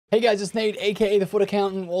Hey guys, it's Nate, aka the Foot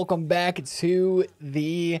Accountant. Welcome back to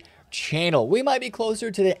the channel. We might be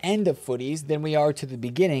closer to the end of footies than we are to the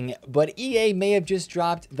beginning, but EA may have just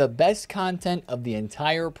dropped the best content of the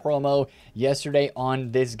entire promo yesterday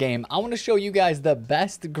on this game. I want to show you guys the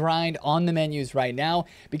best grind on the menus right now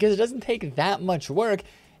because it doesn't take that much work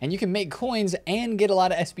and you can make coins and get a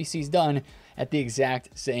lot of SBCs done at the exact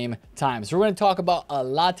same time. So we're going to talk about a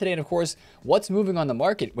lot today, and of course, what's moving on the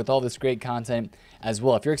market with all this great content as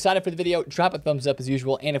well. If you're excited for the video, drop a thumbs up as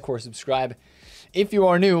usual, and of course, subscribe if you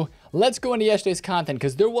are new. Let's go into yesterday's content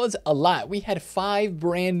because there was a lot. We had 5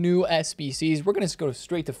 brand new SBCs. We're going to go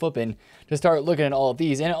straight to flipping to start looking at all of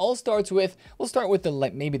these, and it all starts with, we'll start with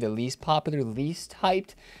the maybe the least popular, least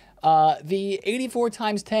hyped. The 84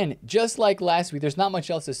 times 10, just like last week, there's not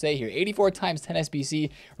much else to say here. 84 times 10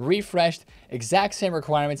 SBC, refreshed, exact same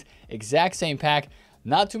requirements, exact same pack.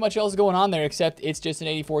 Not too much else going on there except it's just an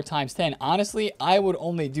 84 times 10. Honestly, I would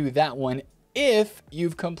only do that one if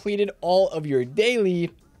you've completed all of your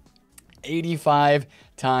daily 85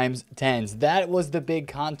 times 10s. That was the big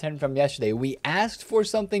content from yesterday. We asked for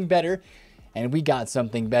something better and we got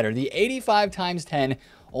something better. The 85 times 10,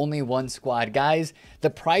 only one squad. Guys, the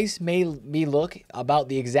price may look about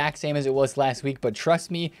the exact same as it was last week, but trust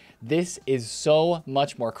me, this is so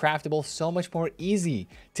much more craftable, so much more easy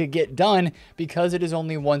to get done because it is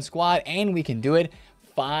only one squad and we can do it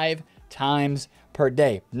 5 times per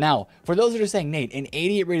day. Now, for those that are saying, Nate, an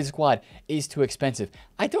 88 rated squad is too expensive,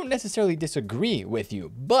 I don't necessarily disagree with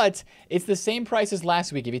you, but it's the same price as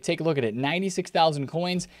last week. If you take a look at it, 96,000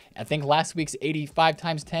 coins. I think last week's 85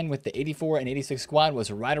 times 10 with the 84 and 86 squad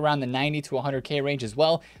was right around the 90 to 100k range as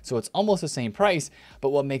well. So it's almost the same price, but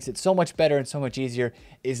what makes it so much better and so much easier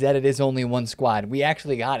is that it is only one squad. We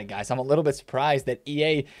actually got it, guys. I'm a little bit surprised that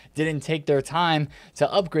EA didn't take their time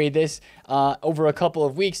to upgrade this over a couple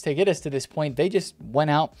of weeks to get us to this point. They just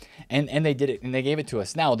went out and they did it, and they gave it to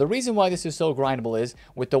us. Now, the reason why this is so grindable is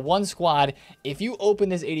with the one squad, if you open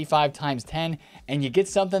this 85 times 10 and you get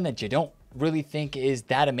something that you don't really think is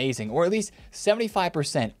that amazing, or at least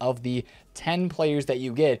 75% of the 10 players that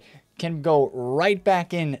you get can go right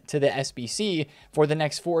back into the SBC for the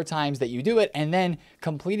next 4 times that you do it, and then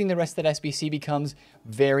completing the rest of that SBC becomes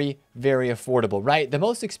very, very affordable, right? The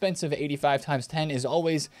most expensive 85 times 10 is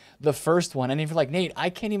always the first one, and if you're like, Nate, I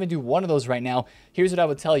can't even do one of those right now, here's what I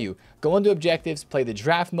would tell you. Go into objectives, play the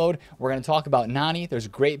draft mode. We're going to talk about Nani. There's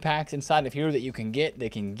great packs inside of here that you can get. They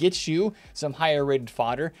can get you some higher rated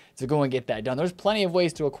fodder to go and get that done. There's plenty of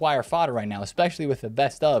ways to acquire fodder right now, especially with the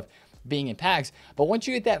best of being in packs. But once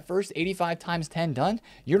you get that first 85 times 10 done,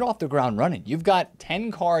 you're off the ground running. You've got 10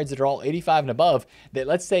 cards that are all 85 and above that,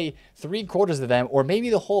 let's say 3/4 of them, or maybe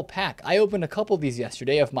the whole pack. I opened a couple of these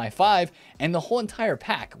yesterday of my 5 and the whole entire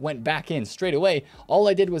pack went back in straight away. All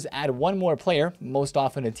I did was add one more player, most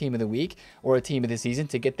often a team of the week or a team of the season,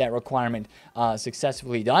 to get that requirement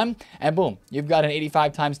successfully done, and boom, you've got an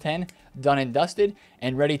 85 times 10 done and dusted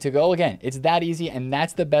and ready to go. Again, it's that easy, and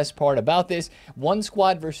that's the best part about this. One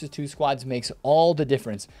squad versus 2 squads makes all the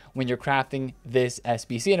difference when you're crafting this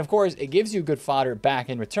SBC, and of course it gives you good fodder back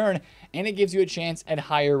in return, and it gives you a chance at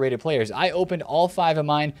higher rated players. I opened all 5 of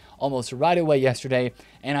mine almost right away yesterday,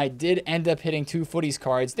 and I did end up hitting 2 footies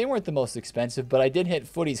cards. They weren't the most expensive, but I did hit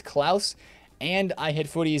footies Klaus and I hit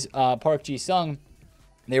footies Park Ji-sung.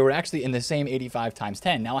 They were actually in the same 85 times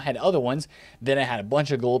 10. Now, I had other ones that I had a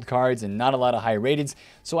bunch of gold cards and not a lot of high rateds,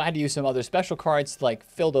 so I had to use some other special cards to like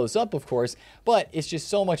fill those up, of course, but it's just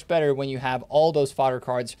so much better when you have all those fodder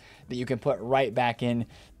cards that you can put right back in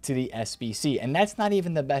to the SBC. And that's not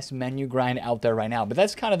even the best menu grind out there right now, but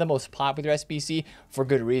that's kind of the most popular SBC for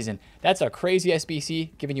good reason. That's a crazy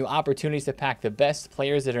SBC, giving you opportunities to pack the best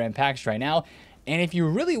players that are in packs right now. And if you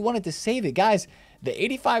really wanted to save it, guys, the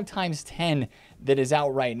 85 times 10 that is out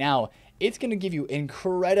right now, it's going to give you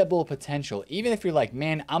incredible potential. Even if you're like,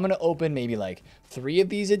 man, I'm going to open maybe like 3 of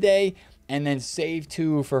these a day and then save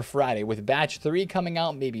 2 for Friday. With batch 3 coming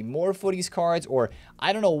out, maybe more footies cards, or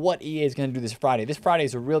I don't know what EA is going to do this Friday. This Friday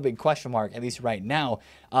is a real big question mark, at least right now.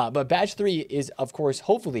 But batch 3 is, of course,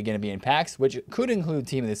 hopefully going to be in packs, which could include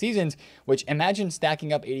team of the seasons, which imagine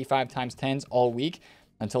stacking up 85 times 10s all week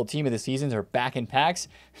until team of the seasons are back in packs.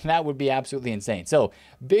 That would be absolutely insane. So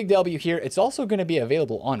big W here. It's also going to be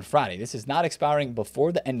available on Friday. This is not expiring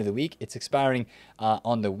before the end of the week. It's expiring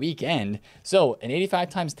on the weekend. So an 85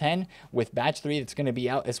 times 10 with batch 3 that's going to be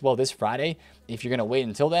out as well this Friday. If you're going to wait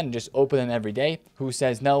until then and just open them every day, who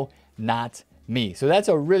says no? Not me. So that's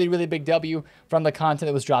a really, really big W from the content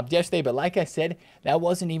that was dropped yesterday. But like I said, that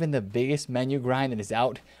wasn't even the biggest menu grind that is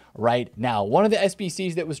out right now. One of the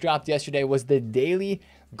SBCs that was dropped yesterday was the daily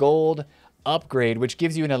gold upgrade, which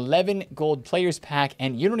gives you an 11 gold players pack,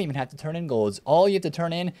 and you don't even have to turn in golds. All you have to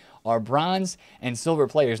turn in are bronze and silver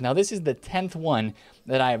players. Now, this is the 10th one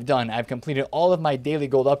that I have done. I've completed all of my daily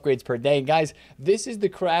gold upgrades per day. Guys, this is the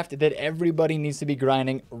craft that everybody needs to be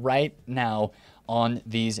grinding right now on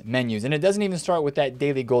these menus. And it doesn't even start with that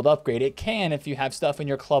daily gold upgrade. It can if you have stuff in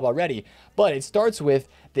your club already, but it starts with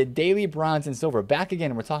the daily bronze and silver. Back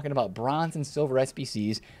again, we're talking about bronze and silver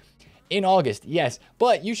SBCs in August, yes,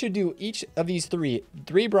 but you should do each of these three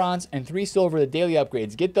bronze and 3 silver, the daily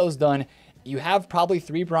upgrades. Get those done. You have probably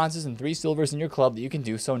 3 bronzes and 3 silvers in your club that you can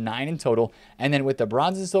do, so 9 in total. And then with the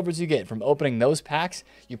bronzes and silvers you get from opening those packs,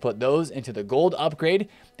 you put those into the gold upgrade.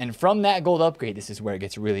 And from that gold upgrade, this is where it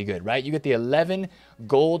gets really good, right? You get the 11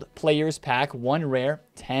 gold players pack, 1 rare,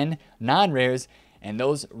 10 non-rares, and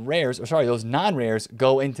those non-rares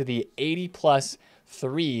go into the 80 plus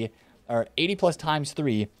times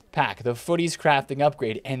 3 pack, the Footies crafting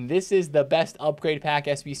upgrade. And this is the best upgrade pack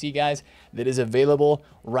SBC, guys, that is available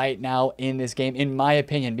right now in this game, in my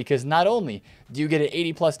opinion, because not only do you get an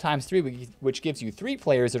 80 plus times 3, which gives you 3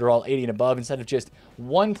 players that are all 80 and above instead of just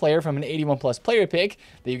 1 player from an 81 plus player pick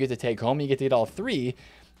that you get to take home. You get to get all 3.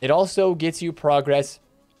 It also gets you progress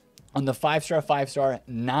on the 5-star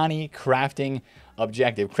Nani crafting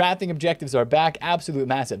objective. Crafting objectives are back, absolute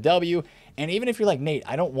massive W. And even if you're like, Nate,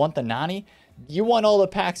 I don't want the Nani, you want all the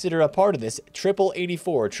packs that are a part of this. Triple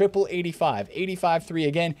 84, triple 85, 85-3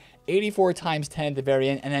 again, 84 times 10 at the very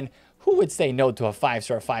end, and then who would say no to a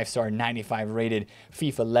 5-star, 95 rated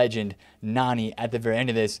FIFA legend Nani at the very end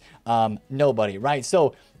of this? Nobody, right?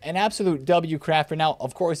 So an absolute W crafter. Now,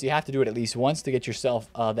 of course, you have to do it at least once to get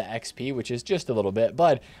yourself the XP, which is just a little bit,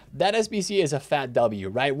 but that SBC is a fat W,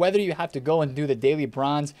 right? Whether you have to go and do the daily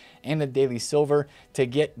bronze and the daily silver to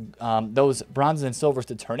get those bronzes and silvers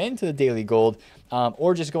to turn into the daily gold,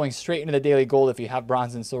 or just going straight into the daily gold if you have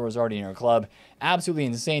bronze and silvers already in your club. Absolutely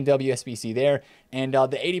insane WSBC there. And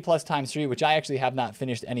the 80 plus times 3, which I actually have not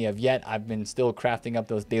finished any of yet. I've been still crafting up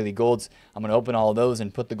those daily golds. I'm going to open all of those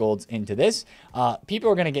and put the golds into this. People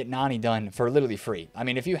are going to get Nani done for literally free. I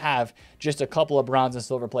mean, if you have just a couple of bronze and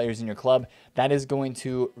silver players in your club, that is going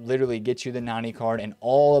to literally get you the Nani card and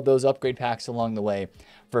all of those upgrade packs along the way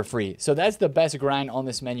for free. So that's the best grind on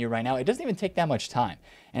this menu right now. It doesn't even take that much time,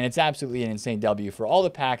 and it's absolutely an insane W for all the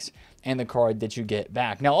packs and the card that you get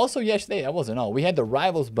back. Now, also yesterday, that wasn't all. We had the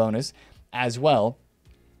Rivals bonus as well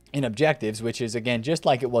in objectives, which is, again, just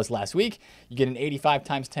like it was last week. You get an 85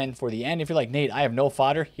 times 10 for the end. If you're like, Nate, I have no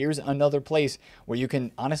fodder, here's another place where you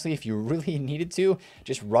can, honestly, if you really needed to,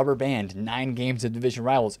 just rubber band 9 games of Division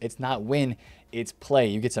Rivals. It's not win, it's play.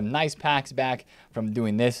 You get some nice packs back from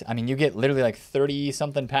doing this. I mean, you get literally like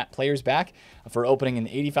 30-something players back for opening an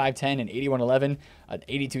 85-10, an 81-11, an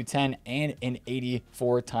 82-10, and an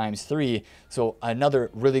 84 times 3. So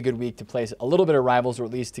another really good week to place a little bit of Rivals, or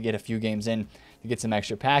at least to get a few games in to get some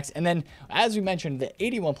extra packs. And then, as we mentioned, the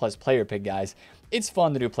 81 plus player pick, guys. It's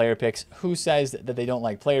fun to do player picks. Who says that they don't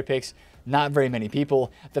like player picks? Not very many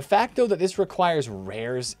people. The fact, though, that this requires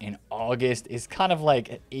rares in August is kind of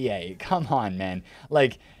like, EA, come on, man.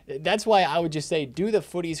 Like, that's why I would just say do the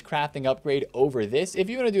Footies crafting upgrade over this. If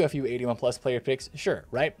you want to do a few 81 plus player picks, sure,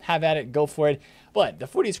 right? Have at it, go for it. But the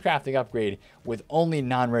Footies crafting upgrade with only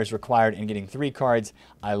non-rares required and getting 3 cards,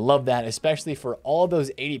 I love that, especially for all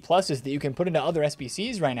those 80 pluses that you can put into other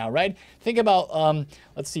SBCs right now, right? Think about,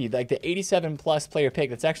 let's see, like the 87 plus player pick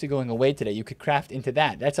that's actually going away today. You could craft into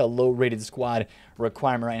that. That's a low rated squad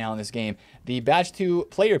requirement right now in this game. The Batch 2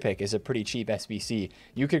 player pick is a pretty cheap SBC.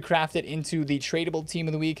 You could craft it into the tradable team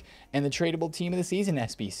of the week and the tradable team of the season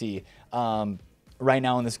SBC right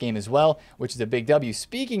now in this game as well, which is a big W.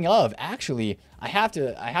 Speaking of, actually, I have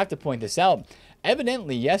to point this out.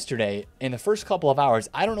 Evidently yesterday, in the first couple of hours,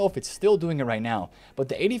 I don't know if it's still doing it right now, but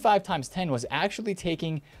the 85 times 10 was actually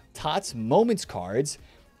taking TOTS Moments cards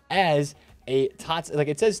as a TOTS, like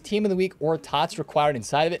it says team of the week or TOTS required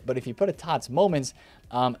inside of it, but if you put a TOTS Moments,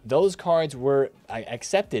 those cards were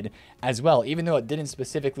accepted as well, even though it didn't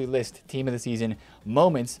specifically list team of the season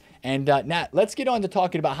moments. And Nat, let's get on to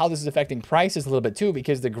talking about how this is affecting prices a little bit too,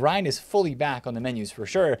 because the grind is fully back on the menus for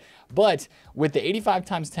sure. But with the 85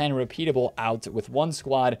 times 10 repeatable out with 1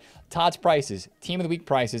 squad, TOTS prices, team of the week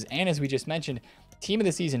prices, and as we just mentioned, team of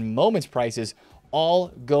the season moments prices all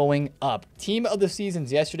going up. Team of the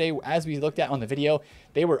seasons yesterday, as we looked at on the video,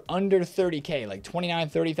 they were under 30K, like 29,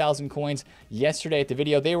 30,000 coins. Yesterday at the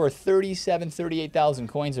video, they were 37, 38,000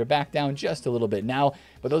 coins. They're back down just a little bit now,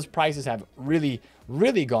 but those prices have really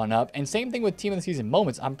gone up. And same thing with team of the season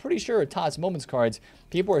moments. I'm pretty sure TOTS moments cards,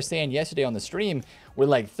 people were saying yesterday on the stream, were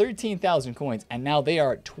like 13,000 coins, and now they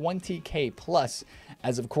are 20K plus,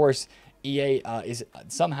 as of course, EA is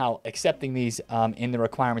somehow accepting these in the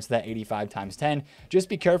requirements of that 85 times 10. Just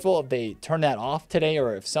be careful if they turn that off today,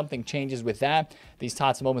 or if something changes with that, these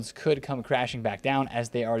Tots Moments could come crashing back down, as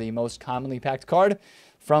they are the most commonly packed card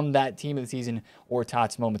from that Team of the Season or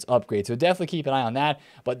Tots Moments upgrade. So definitely keep an eye on that.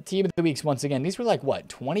 But Team of the Weeks, once again, these were like, what,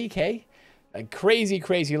 20K? Like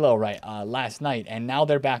crazy low, right, last night. And now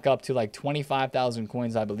they're back up to like 25,000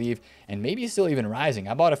 coins, I believe, and maybe still even rising.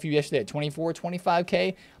 I bought a few yesterday at 24,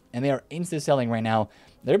 25K, and they are insta-selling right now.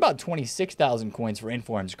 They're about 26,000 coins for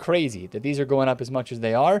Informs. Crazy that these are going up as much as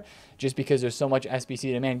they are, just because there's so much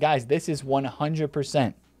SBC demand. Guys, this is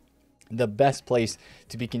 100% the best place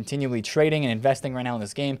to be continually trading and investing right now in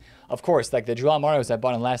this game. Of course, like the Joao Marios I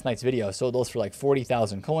bought in last night's video, I sold those for like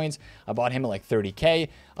 40,000 coins. I bought him at like 30K.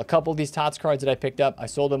 A couple of these TOTS cards that I picked up, I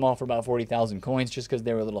sold them all for about 40,000 coins just because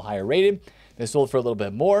they were a little higher rated. They sold for a little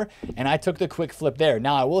bit more, and I took the quick flip there.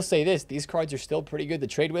 Now, I will say this, these cards are still pretty good to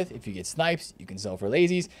trade with. If you get snipes, you can sell for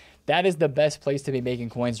lazies. That is the best place to be making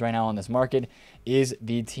coins right now on this market, is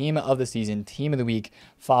the Team of the Season, Team of the Week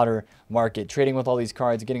fodder market. Trading with all these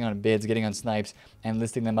cards, getting on bids, getting on snipes, and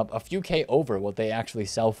listing them up a few K over what they actually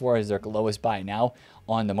sell for as their lowest buy now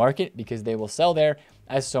on the market, because they will sell there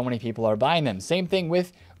as so many people are buying them. Same thing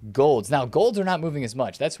with golds. Now, golds are not moving as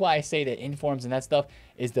much. That's why I say that Informs and that stuff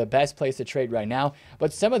is the best place to trade right now.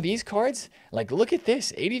 But some of these cards, like look at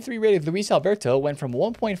this, 83 rated Luis Alberto went from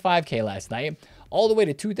 1.5K last night all the way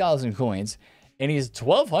to 2,000 coins, and he's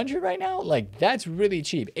 1,200 right now. Like, that's really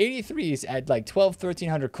cheap. 83s at like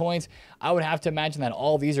 1,200 coins. I would have to imagine that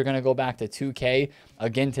all these are going to go back to 2K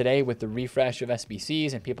again today with the refresh of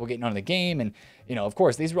SBCs and people getting on the game. And, you know, of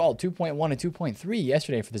course, these were all 2.1 and 2.3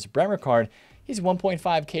 yesterday for this Bremer card. He's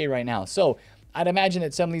 1.5K right now. So I'd imagine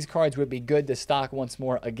that some of these cards would be good to stock once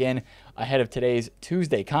more again ahead of today's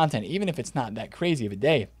Tuesday content, even if it's not that crazy of a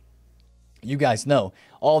day. You guys know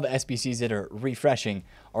all the SBCs that are refreshing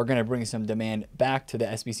are going to bring some demand back to the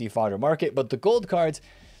SBC fodder market. But the gold cards,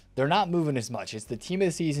 they're not moving as much. It's the Team of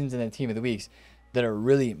the Seasons and the Team of the Weeks that are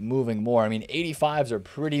really moving more. I mean, 85s are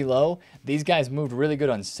pretty low. These guys moved really good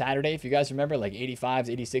on Saturday. If you guys remember, like 85s,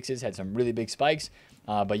 86s had some really big spikes.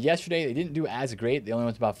 But yesterday, they didn't do as great. They only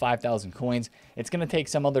went to about 5,000 coins. It's going to take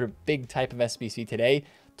some other big type of SBC today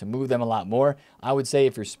to move them a lot more. I would say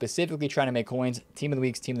if you're specifically trying to make coins, Team of the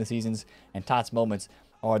Weeks, Team of the Seasons, and TOTS Moments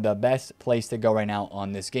are the best place to go right now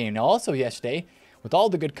on this game. Now, also yesterday, with all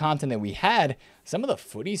the good content that we had, some of the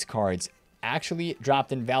FUTTIES cards actually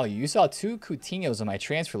dropped in value. You saw 2 Coutinhos on my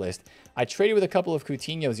transfer list. I traded with a couple of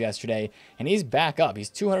Coutinhos yesterday, and he's back up. He's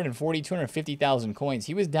 240, 250,000 coins.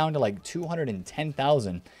 He was down to like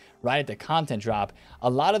 210,000 right at the content drop. A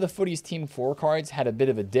lot of the FUTTIES Team 4 cards had a bit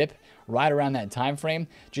of a dip right around that time frame,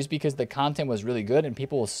 just because the content was really good and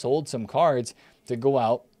people sold some cards to go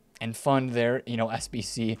out and fund their, you know,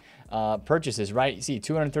 SBC purchases, right? You see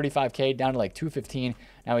 235K down to like 215.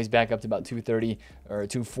 Now he's back up to about 230 or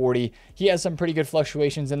 240. He has some pretty good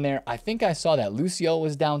fluctuations in there. I think I saw that Lucio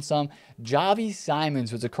was down some. Javi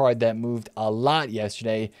Simons was a card that moved a lot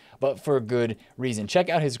yesterday, but for a good reason. Check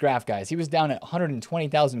out his graph, guys. He was down at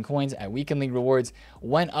 120,000 coins at Weekend League rewards,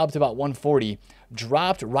 went up to about 140,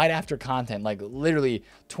 dropped right after content, like literally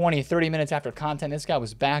 20, 30 minutes after content. This guy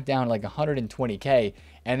was back down like 120K,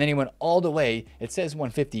 and then he went all the way. It says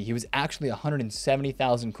 150. He was actually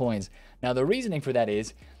 170,000 coins. Now, the reasoning for that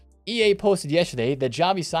is EA posted yesterday that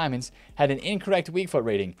Javi Simons had an incorrect weak foot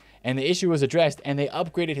rating, and the issue was addressed, and they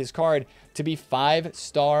upgraded his card to be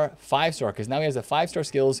 5-star, because now he has the 5-star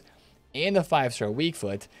skills and the 5-star weak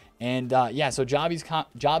foot. And yeah, so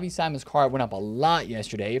Javi Simons' card went up a lot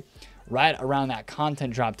yesterday, right around that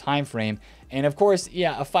content drop time frame. And of course,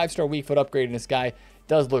 yeah, a 5-star weak foot upgrade in this guy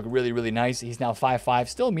does look really, really nice. He's now 5'5",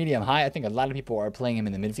 still medium high. I think a lot of people are playing him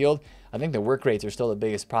in the midfield. I think the work rates are still the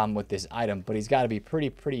biggest problem with this item, but he's got to be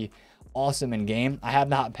pretty awesome in game. I have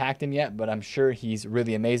not packed him yet, but I'm sure he's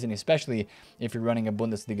really amazing, especially if you're running a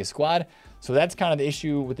Bundesliga squad. So that's kind of the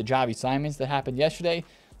issue with the Javi Simons that happened yesterday.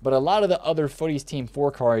 But a lot of the other FUTTIES Team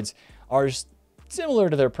 4 cards are similar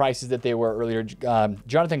to their prices that they were earlier.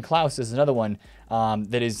 Jonathan Klaus is another one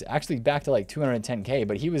that is actually back to like 210K,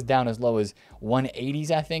 but he was down as low as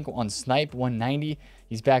 180s, I think, on Snipe, 190.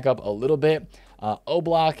 He's back up a little bit.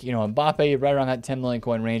 Oblak, you know, Mbappe, right around that 10 million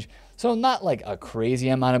coin range. So not like a crazy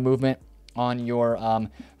amount of movement on your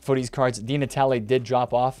FUTTIES cards. Di Natale did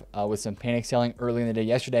drop off with some panic selling early in the day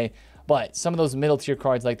yesterday. But some of those middle tier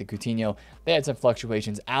cards like the Coutinho, they had some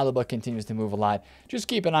fluctuations. Alaba continues to move a lot. Just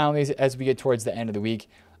keep an eye on these as we get towards the end of the week.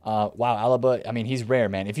 Wow, Alaba, I mean, he's rare,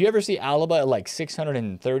 man. If you ever see Alaba at like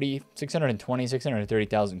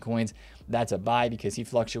 630,000 coins, that's a buy because he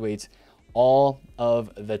fluctuates all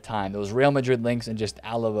of the time. Those Real Madrid links and just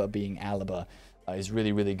Alaba being Alaba is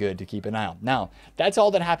really, really good to keep an eye on. Now, that's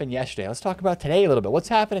all that happened yesterday. Let's talk about today a little bit. What's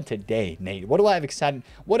happening today, Nate? What do I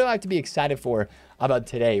have to be excited for about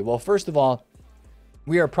today? Well, first of all,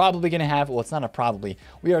 we are probably going to have, well, it's not a probably,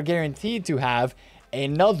 we are guaranteed to have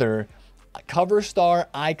another Cover Star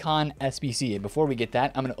Icon SBC. And before we get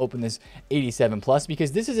that, I'm going to open this 87 plus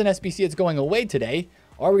because this is an SBC that's going away today.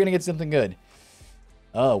 Are we going to get something good?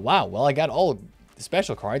 Oh, wow. Well, I got all the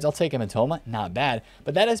special cards. I'll take a Matoma. Not bad.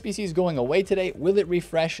 But that SBC is going away today. Will it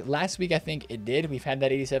refresh? Last week, I think it did. We've had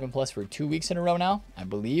that 87 plus for 2 weeks in a row now, I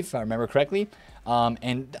believe, if I remember correctly.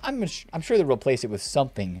 And I'm sure they'll replace it with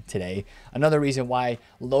something today. Another reason why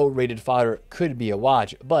low-rated fodder could be a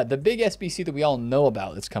watch. But the big SBC that we all know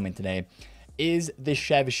about that's coming today is the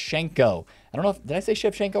Shevchenko. I don't know if, did I say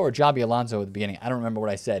Shevchenko or Jabi Alonso at the beginning? I don't remember what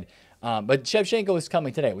I said. But Shevchenko is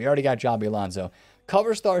coming today. We already got Jabi Alonso.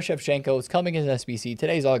 Cover Star Shevchenko is coming as an SBC.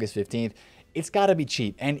 Today's August 15th. It's got to be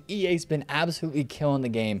cheap. And EA's been absolutely killing the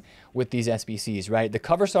game with these SBCs, right? The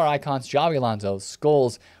Cover Star icons, Javi Alonso,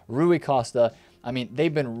 Scholes, Rui Costa. I mean,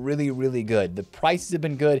 they've been really, really good. The prices have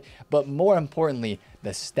been good, but more importantly, the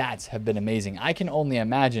stats have been amazing. I can only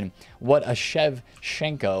imagine what a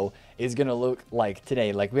Shevchenko is going to look like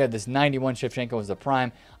today. Like, we have this 91 Shevchenko as the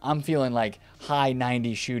prime. I'm feeling like high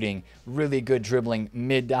 90s shooting, really good dribbling,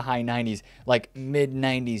 mid to high 90s, like mid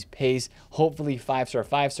 90s pace. Hopefully 5-star,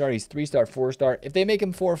 5-star. He's 3-star, 4-star. If they make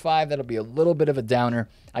him 4 or 5, that'll be a little bit of a downer.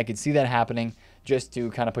 I could see that happening, just to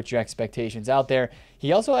kind of put your expectations out there.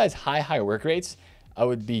 He also has high work rates. I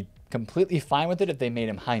would be completely fine with it if they made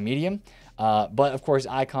him high medium. But of course,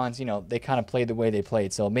 icons, you know, they kind of play the way they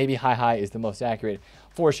played. So maybe high is the most accurate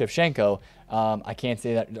for Shevchenko. I can't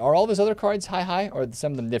say that. Are all of his other cards high or are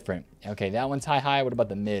some of them different? Okay, that one's high. What about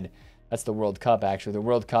the mid? That's the World Cup, actually. The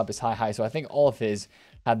World Cup is high. So I think all of his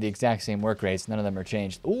have the exact same work rates. None of them are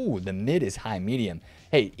changed. Ooh, the mid is high medium.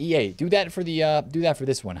 Hey, EA, do that for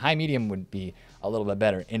this one. High medium would be a little bit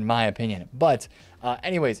better, in my opinion. But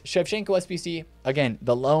anyways, Shevchenko SBC, again,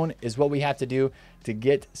 the loan is what we have to do to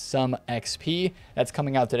get some XP. That's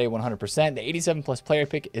coming out today 100%. The 87 plus player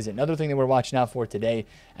pick is another thing that we're watching out for today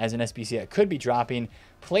as an SBC that could be dropping.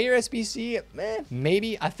 Player SBC,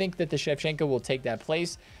 maybe. I think that the Shevchenko will take that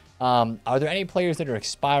place. Are there any players that are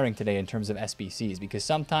expiring today in terms of SBCs? Because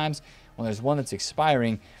sometimes when there's one that's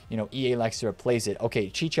expiring, you know, EA likes to replace it. Okay,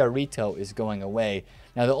 Chicharito is going away.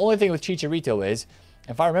 Now, the only thing with Chicharito is,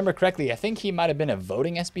 if I remember correctly, I think he might have been a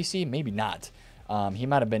voting SBC. Maybe not. He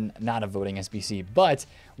might have been not a voting SBC. But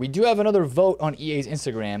we do have another vote on EA's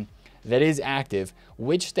Instagram that is active.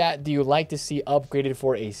 Which stat do you like to see upgraded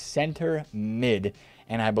for a center mid?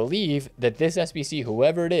 And I believe that this SBC,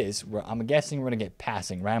 whoever it is, I'm guessing we're going to get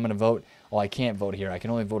passing, right? I'm going to vote. Oh, I can't vote here. I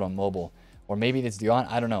can only vote on mobile. Or maybe it's Dion.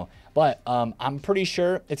 I don't know. But I'm pretty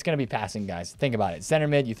sure it's going to be passing, guys. Think about it. Center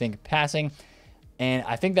mid, you think passing. And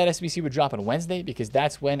I think that SBC would drop on Wednesday because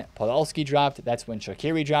that's when Podolski dropped. That's when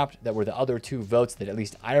Shaqiri dropped. That were the other two votes that at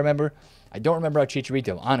least I remember. I don't remember how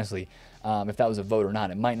Chicharito, honestly, if that was a vote or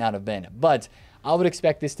not. It might not have been. But I would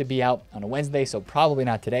expect this to be out on a Wednesday, so probably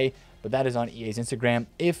not today. But that is on EA's Instagram.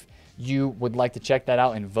 If you would like to check that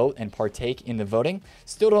out and vote and partake in the voting.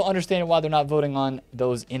 Still don't understand why they're not voting on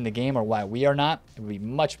those in the game or why we are not. It would be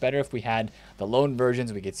much better if we had the loan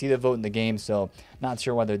versions. We could see the vote in the game, so not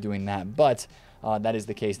sure why they're doing that. But that is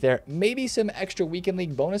the case there. Maybe some extra weekend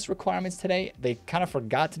league bonus requirements today. They kind of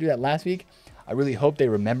forgot to do that last week. I really hope they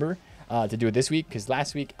remember to do it this week, because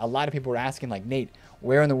last week a lot of people were asking, like, Nate,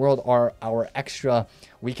 where in the world are our extra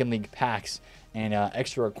weekend league packs and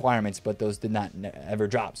extra requirements? But those did not ever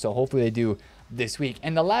drop, so hopefully they do this week.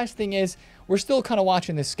 And the last thing is, we're still kind of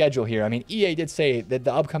watching this schedule here. I mean, EA did say that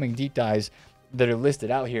the upcoming deep dives that are listed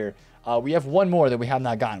out here, we have one more that we have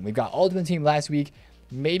not gotten. We've got Ultimate Team last week.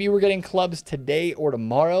 Maybe we're getting clubs today or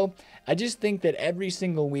tomorrow. I just think that every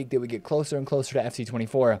single week that we get closer and closer to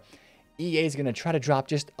FC24, EA is going to try to drop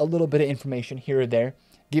just a little bit of information here or there.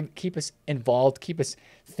 Keep us involved, keep us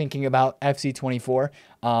thinking about FC24.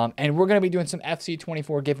 And we're going to be doing some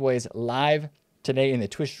FC24 giveaways live today in the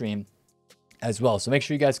Twitch stream as well. So make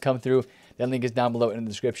sure you guys come through. That link is down below in the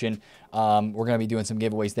description. We're going to be doing some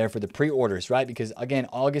giveaways there for the pre-orders, right? Because, again,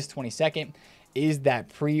 August 22nd is that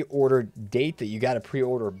pre-order date that you got to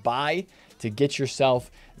pre-order by to get yourself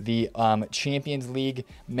the Champions League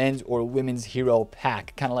men's or women's hero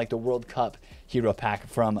pack, kind of like the World Cup hero pack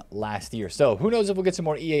from last year. So who knows if we'll get some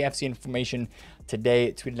more EAFC information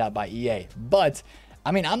today, tweeted out by EA. But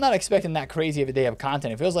I mean, I'm not expecting that crazy of a day of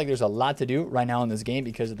content. It feels like there's a lot to do right now in this game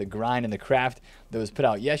because of the grind and the craft that was put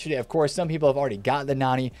out yesterday. Of course, some people have already got the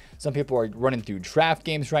Nani. Some people are running through draft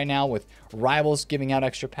games right now with rivals giving out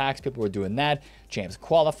extra packs. People are doing that. Champs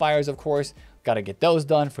qualifiers, of course. Got to get those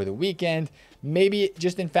done for the weekend. Maybe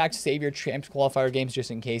just, in fact, save your Champs qualifier games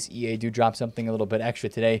just in case EA do drop something a little bit extra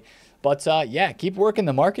today. But, yeah, keep working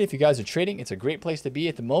the market. If you guys are trading, it's a great place to be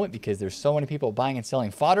at the moment because there's so many people buying and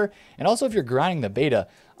selling fodder. And also, if you're grinding the beta,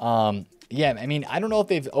 yeah, I mean, I don't know if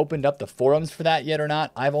they've opened up the forums for that yet or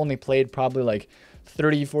not. I've only played probably like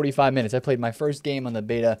 30, 45 minutes. I played my first game on the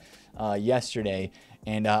beta yesterday.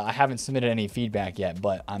 And I haven't submitted any feedback yet,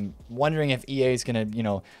 but I'm wondering if EA is going to, you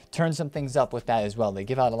know, turn some things up with that as well. They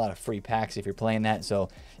give out a lot of free packs if you're playing that. So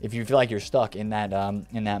if you feel like you're stuck in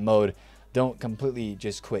that mode, don't completely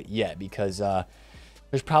just quit yet because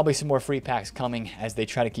there's probably some more free packs coming as they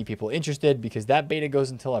try to keep people interested because that beta goes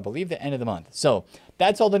until, I believe, the end of the month. So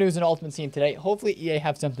that's all the news in Ultimate Team today. Hopefully EA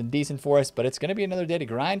have something decent for us, but it's going to be another day to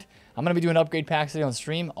grind. I'm going to be doing upgrade packs today on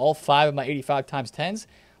stream, all 5 of my 85x10s.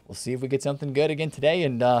 We'll see if we get something good again today,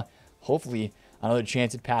 and hopefully another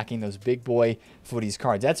chance at packing those big boy Footies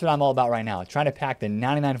cards. That's what I'm all about right now, trying to pack the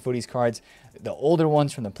 99 Footies cards, the older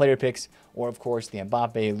ones from the player picks, or of course the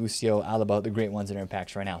Mbappe, Lucio, Alaba, the great ones that are in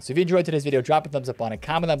packs right now. So if you enjoyed today's video, drop a thumbs up on it,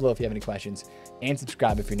 comment down below if you have any questions, and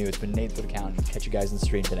subscribe if you're new. It's been Nate, TheFutAccountant. Catch you guys in the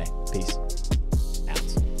stream today. Peace.